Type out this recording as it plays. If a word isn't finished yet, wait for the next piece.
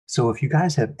So if you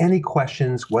guys have any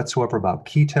questions whatsoever about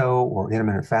keto or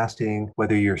intermittent fasting,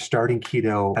 whether you're starting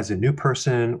keto as a new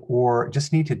person or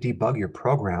just need to debug your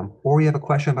program, or you have a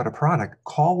question about a product,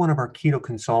 call one of our keto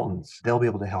consultants. They'll be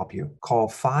able to help you. Call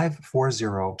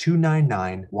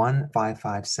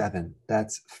 540-299-1557.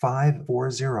 That's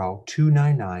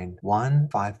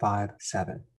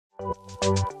 540-299-1557.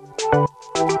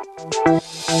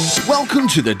 Welcome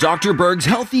to the Dr. Berg's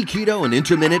Healthy Keto and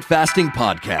Intermittent Fasting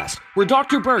Podcast, where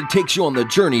Dr. Berg takes you on the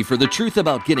journey for the truth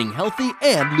about getting healthy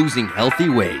and losing healthy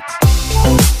weight.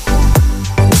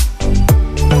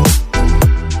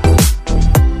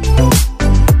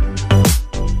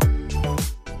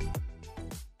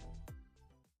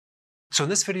 So in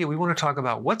this video, we want to talk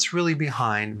about what's really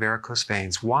behind varicose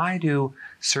veins. Why do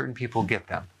certain people get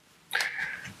them?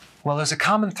 Well, there's a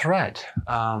common thread.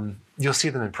 You'll see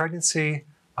them in pregnancy,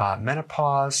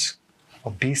 menopause,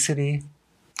 obesity.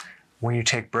 When you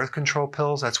take birth control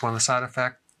pills, that's one of the side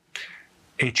effects.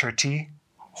 HRT,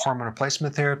 hormone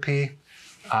replacement therapy.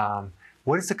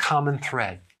 What is the common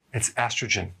thread? It's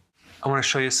estrogen. I want to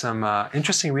show you some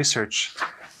interesting research.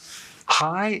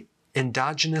 High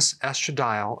endogenous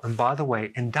estradiol, and by the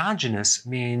way, endogenous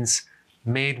means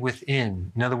made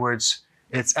within. In other words,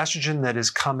 it's estrogen that is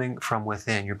coming from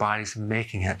within, your body's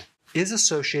making it, is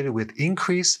associated with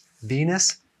increased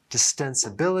venous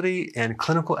distensibility and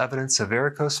clinical evidence of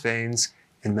varicose veins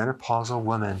in menopausal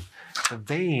women. The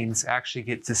veins actually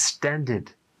get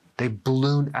distended, they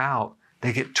balloon out,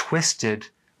 they get twisted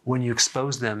when you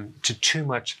expose them to too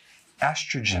much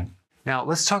estrogen. Now,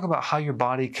 let's talk about how your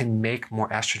body can make more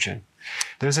estrogen.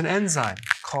 There's an enzyme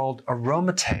called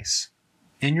aromatase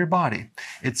in your body.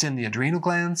 It's in the adrenal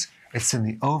glands, it's in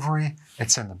the ovary,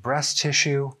 it's in the breast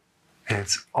tissue, and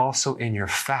it's also in your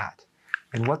fat.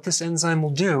 And what this enzyme will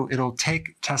do, it'll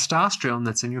take testosterone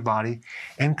that's in your body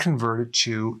and convert it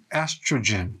to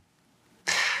estrogen.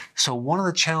 So one of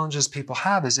the challenges people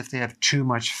have is if they have too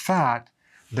much fat,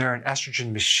 they're an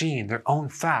estrogen machine. Their own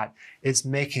fat is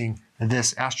making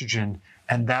this estrogen,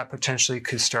 and that potentially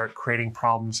could start creating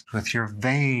problems with your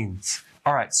veins.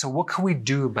 All right, so what can we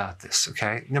do about this,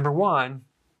 okay? Number one,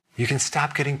 you can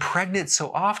stop getting pregnant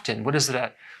so often. What is it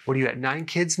at? What are you at, 9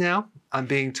 kids now? I'm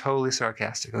being totally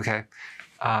sarcastic, okay?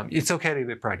 It's okay to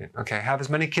get pregnant, okay? Have as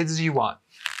many kids as you want.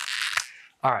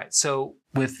 All right, so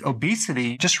with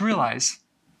obesity, just realize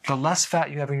the less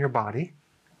fat you have in your body,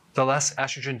 the less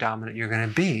estrogen dominant you're gonna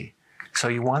be. So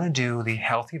you wanna do the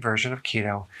healthy version of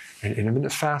keto and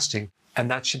intermittent fasting, and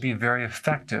that should be very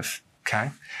effective,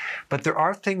 okay? But there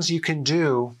are things you can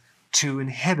do to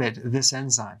inhibit this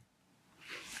enzyme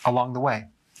along the way.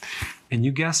 And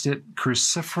you guessed it,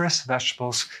 cruciferous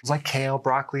vegetables like kale,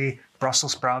 broccoli,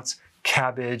 Brussels sprouts,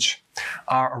 cabbage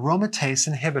are aromatase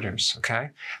inhibitors, okay?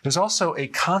 There's also a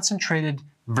concentrated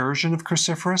version of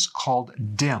cruciferous called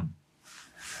DIM.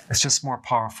 It's just more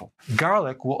powerful.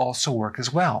 Garlic will also work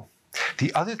as well.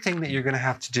 The other thing that you're gonna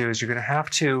have to do is you're gonna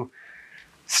have to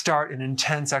start an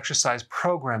intense exercise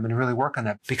program and really work on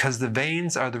that, because the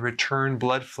veins are the return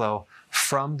blood flow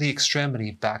from the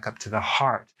extremity back up to the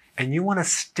heart. And you want to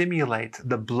stimulate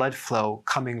the blood flow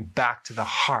coming back to the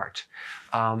heart.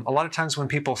 A lot of times when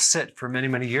people sit for many,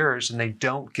 many years and they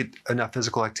don't get enough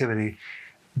physical activity,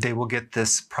 they will get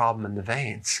this problem in the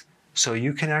veins. So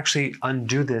you can actually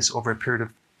undo this over a period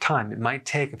of time. It might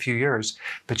take a few years,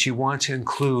 but you want to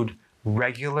include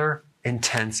regular,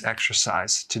 intense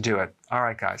exercise to do it. All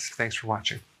right, guys, thanks for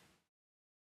watching.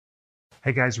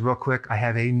 Hey guys, real quick, I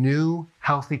have a new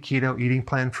healthy keto eating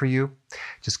plan for you.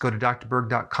 Just go to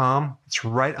drberg.com. It's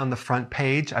right on the front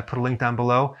page. I put a link down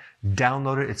below.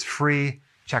 Download it. It's free.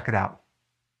 Check it out.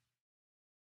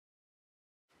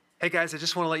 Hey guys, I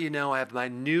just want to let you know I have my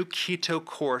new keto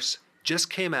course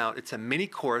just came out. It's a mini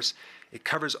course. It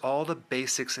covers all the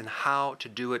basics and how to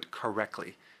do it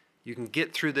correctly. You can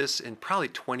get through this in probably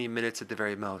 20 minutes at the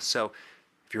very most. So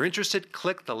if you're interested,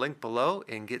 click the link below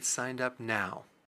and get signed up now.